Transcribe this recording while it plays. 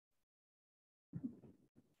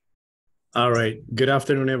All right. Good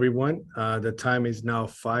afternoon, everyone. The time is now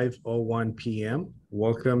 5:01 p.m.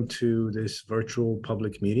 Welcome to this virtual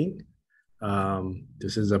public meeting.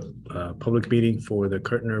 This is a public meeting for the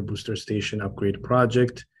Kirtner Booster Station Upgrade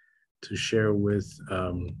Project to share with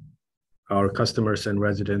our customers and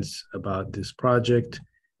residents about this project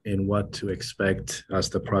and what to expect as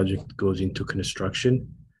the project goes into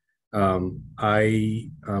construction. My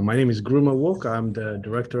name is Gruma Wook. I'm the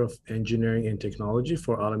Director of Engineering and Technology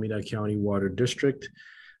for Alameda County Water District.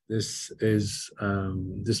 This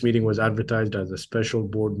meeting was advertised as a special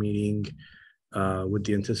board meeting with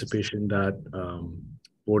the anticipation that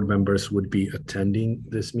board members would be attending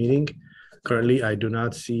this meeting. Currently, I do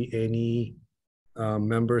not see any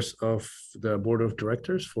members of the Board of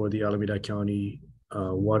Directors for the Alameda County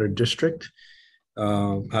Water District.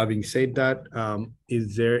 Having said that,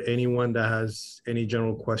 is there anyone that has any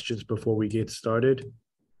general questions before we get started?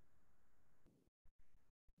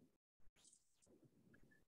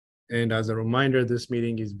 And as a reminder, this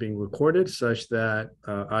meeting is being recorded such that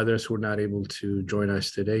others who are not able to join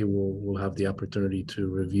us today will have the opportunity to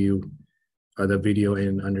review the video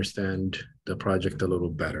and understand the project a little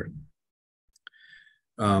better.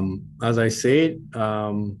 As I said,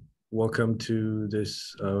 welcome to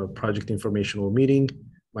this project informational meeting.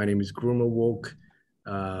 My name is Gruma Wook,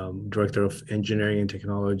 Director of Engineering and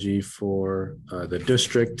Technology for the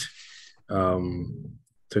district.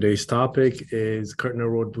 Today's topic is Kirtner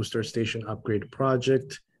Road Booster Station Upgrade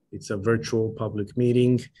Project. It's a virtual public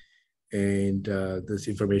meeting, and this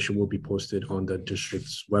information will be posted on the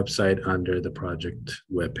district's website under the project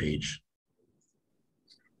webpage.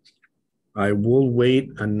 I will wait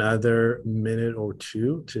another minute or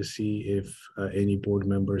two to see if any board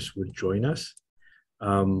members would join us.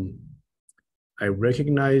 I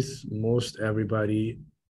recognize most everybody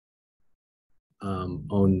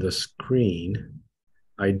on the screen.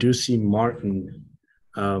 I do see Martin.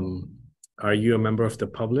 Are you a member of the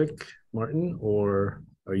public, Martin, or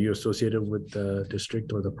are you associated with the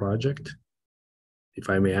district or the project, if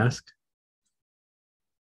I may ask?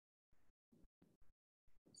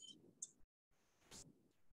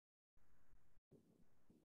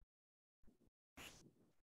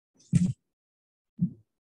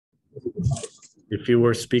 If you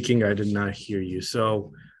were speaking, I did not hear you.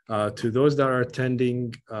 So to those that are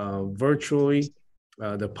attending virtually,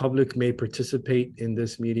 the public may participate in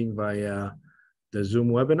this meeting via the Zoom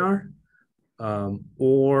webinar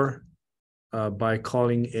or by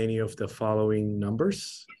calling any of the following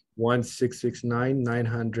numbers: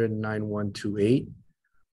 1-669-900-9128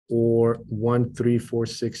 or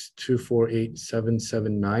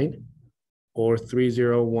 1-346-248-779 or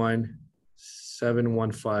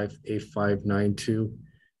 301-715-8592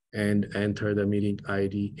 and enter the meeting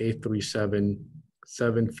ID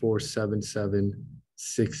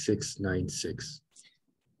 837-7477-6696.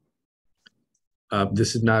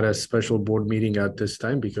 This is not a special board meeting at this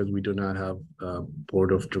time because we do not have a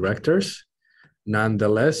board of directors.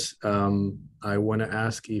 Nonetheless, I want to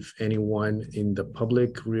ask if anyone in the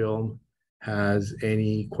public realm has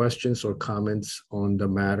any questions or comments on the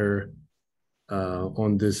matter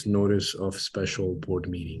on this notice of special board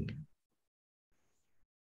meeting.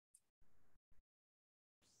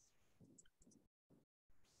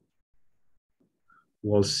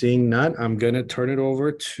 Well, seeing none, I'm going to turn it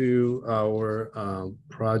over to our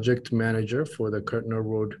project manager for the Kirtner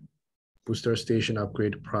Road Booster Station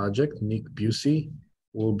Upgrade Project, Nick Busey,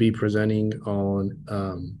 will be presenting on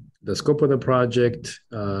the scope of the project,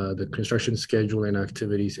 the construction schedule and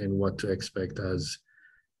activities, and what to expect as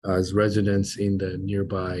residents in the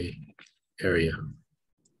nearby area.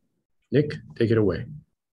 Nick, take it away.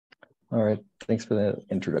 All right, thanks for the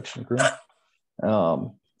introduction, Gruma.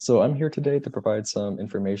 So I'm here today to provide some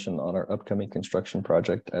information on our upcoming construction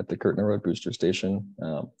project at the Kirtner Road Booster Station,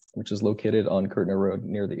 which is located on Kirtner Road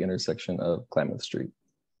near the intersection of Klamath Street.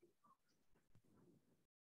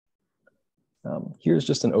 Here's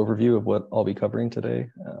just an overview of what I'll be covering today.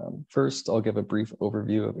 First, I'll give a brief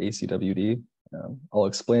overview of ACWD. I'll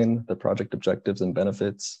explain the project objectives and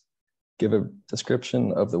benefits, give a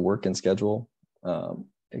description of the work and schedule,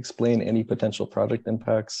 explain any potential project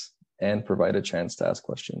impacts, and provide a chance to ask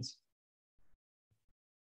questions.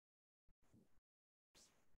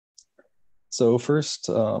 So first,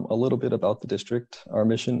 a little bit about the district. Our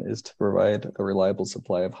mission is to provide a reliable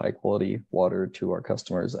supply of high quality water to our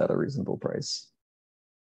customers at a reasonable price.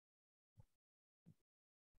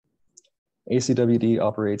 ACWD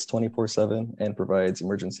operates 24/7 and provides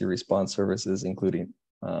emergency response services, including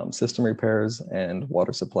system repairs and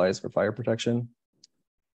water supplies for fire protection.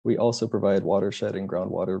 We also provide watershed and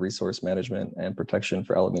groundwater resource management and protection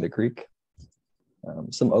for Alameda Creek.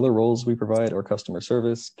 Some other roles we provide are customer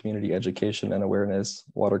service, community education and awareness,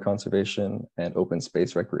 water conservation, and open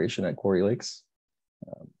space recreation at Quarry Lakes.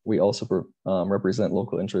 We also represent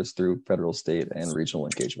local interests through federal, state, and regional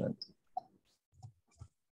engagement.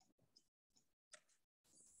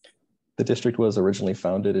 The district was originally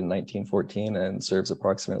founded in 1914 and serves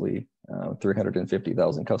approximately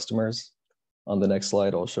 350,000 customers. On the next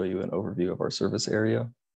slide, I'll show you an overview of our service area.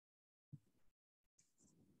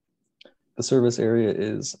 The service area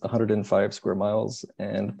is 105 square miles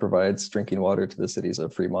and provides drinking water to the cities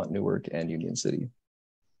of Fremont, Newark, and Union City.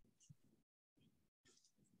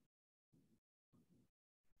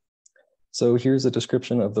 So here's a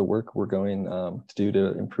description of the work we're going to do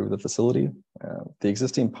to improve the facility. The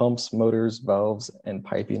existing pumps, motors, valves, and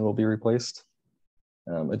piping will be replaced.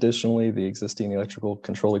 Additionally, the existing electrical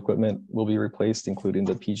control equipment will be replaced, including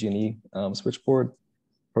the PG&E switchboard,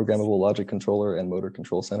 programmable logic controller, and motor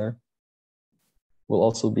control center. We'll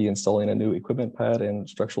also be installing a new equipment pad and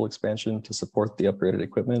structural expansion to support the upgraded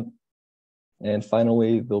equipment. And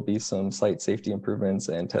finally, there'll be some site safety improvements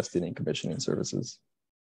and testing and commissioning services.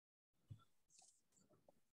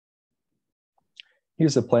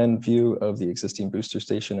 Here's a planned view of the existing booster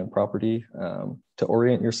station and property. To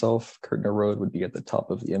orient yourself, Kirtner Road would be at the top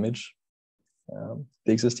of the image. The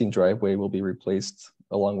existing driveway will be replaced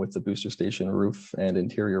along with the booster station roof and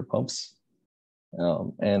interior pumps.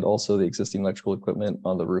 And also the existing electrical equipment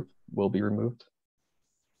on the roof will be removed.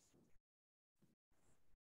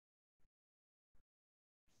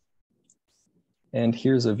 And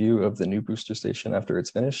here's a view of the new booster station after it's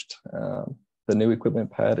finished. The new equipment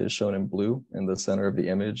pad is shown in blue in the center of the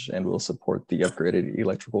image and will support the upgraded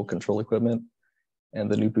electrical control equipment. And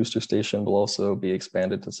the new booster station will also be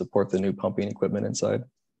expanded to support the new pumping equipment inside.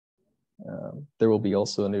 There will be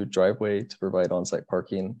also a new driveway to provide on-site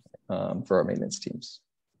parking for our maintenance teams.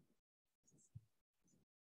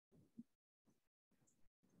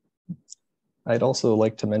 I'd also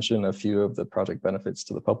like to mention a few of the project benefits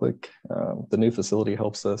to the public. The new facility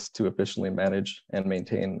helps us to efficiently manage and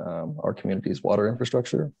maintain our community's water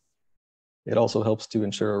infrastructure. It also helps to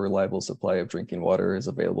ensure a reliable supply of drinking water is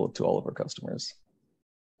available to all of our customers.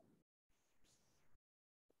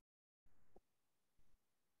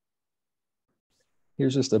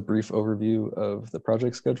 Here's just a brief overview of the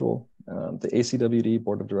project schedule. The ACWD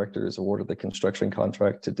Board of Directors awarded the construction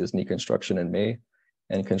contract to Disney Construction in May,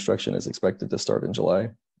 and construction is expected to start in July.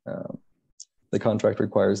 The contract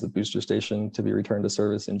requires the booster station to be returned to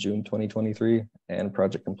service in June 2023, and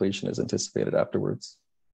project completion is anticipated afterwards.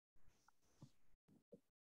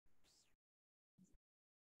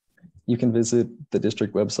 You can visit the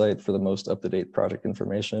district website for the most up-to-date project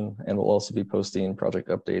information, and we'll also be posting project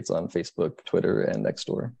updates on Facebook, Twitter, and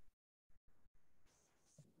Nextdoor.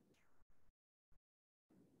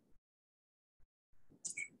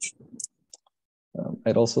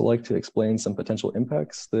 I'd also like to explain some potential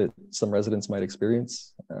impacts that some residents might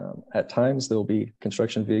experience. At times, there will be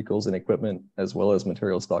construction vehicles and equipment, as well as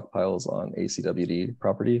material stockpiles on ACWD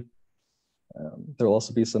property. There will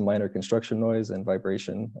also be some minor construction noise and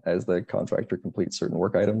vibration as the contractor completes certain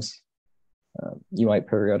work items. You might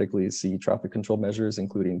periodically see traffic control measures,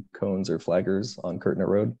 including cones or flaggers on Kirtner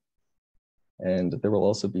Road. And there will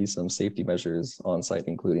also be some safety measures on site,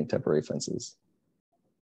 including temporary fences.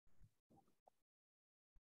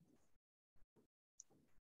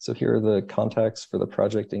 So here are the contacts for the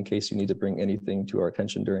project in case you need to bring anything to our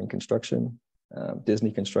attention during construction.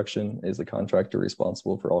 Disney Construction is the contractor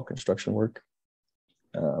responsible for all construction work.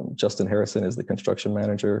 Justin Harrison is the construction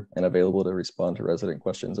manager and available to respond to resident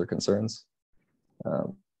questions or concerns.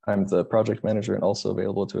 I'm the project manager and also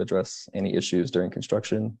available to address any issues during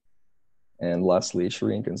construction. And lastly,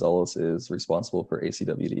 Shireen Gonzalez is responsible for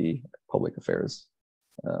ACWD Public Affairs.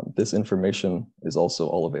 This information is also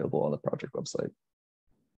all available on the project website.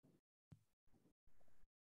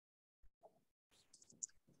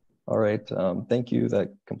 All right, thank you.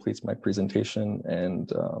 That completes my presentation, and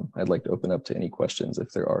I'd like to open up to any questions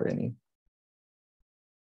if there are any.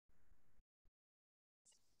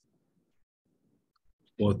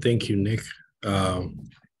 Well, thank you, Nick,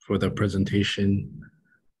 for the presentation.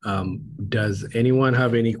 Does anyone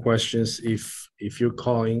have any questions? If you're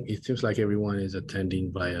calling, it seems like everyone is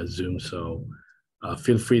attending via Zoom, so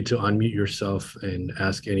feel free to unmute yourself and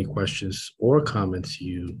ask any questions or comments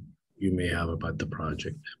you may have about the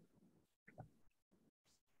project.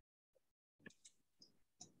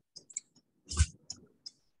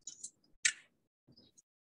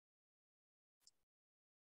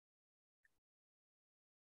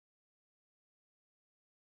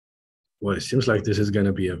 Well, it seems like this is going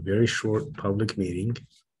to be a very short public meeting.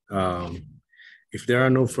 If there are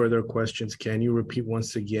no further questions, can you repeat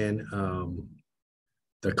once again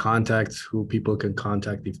the contacts, who people can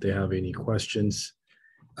contact if they have any questions?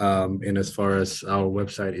 And as far as our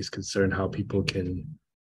website is concerned, how people can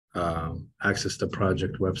access the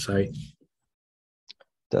project website?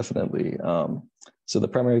 Definitely. So the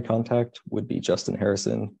primary contact would be Justin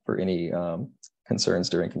Harrison for any concerns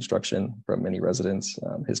during construction from any residents.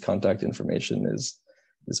 His contact information is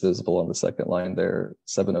visible on the second line there,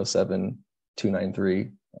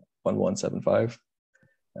 707-293-1175.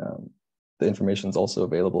 The information is also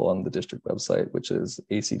available on the district website, which is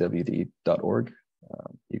acwd.org.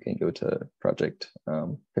 You can go to project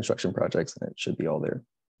construction projects and it should be all there.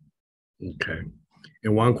 Okay.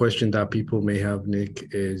 And one question that people may have, Nick,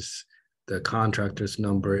 is the contractor's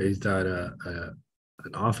number. Is that an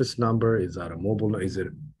office number? Is that a mobile? Is it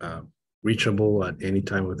reachable at any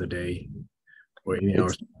time of the day or any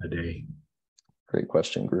hours of the day? Great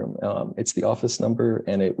question, Groom. It's the office number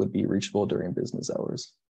and it would be reachable during business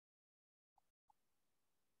hours.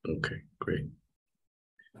 Okay, great.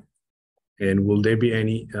 And will there be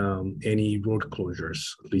any road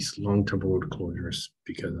closures, at least long-term road closures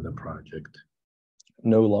because of the project?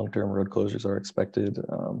 No long-term road closures are expected.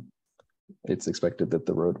 It's expected that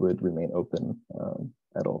the road would remain open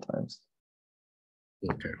at all times.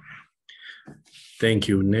 Okay. Thank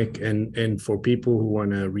you, Nick. And for people who want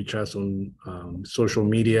to reach us on social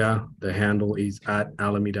media, the handle is at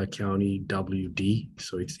AlamedaCountyWD,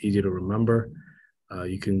 so it's easy to remember.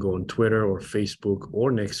 You can go on Twitter or Facebook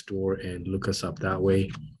or Nextdoor and look us up that way.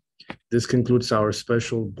 This concludes our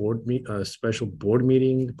special board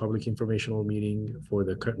meeting, public informational meeting for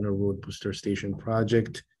the Kettner Road Booster Station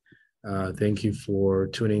project. Thank you for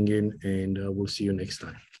tuning in, and we'll see you next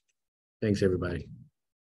time. Thanks, everybody.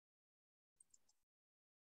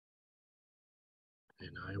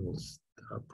 And I will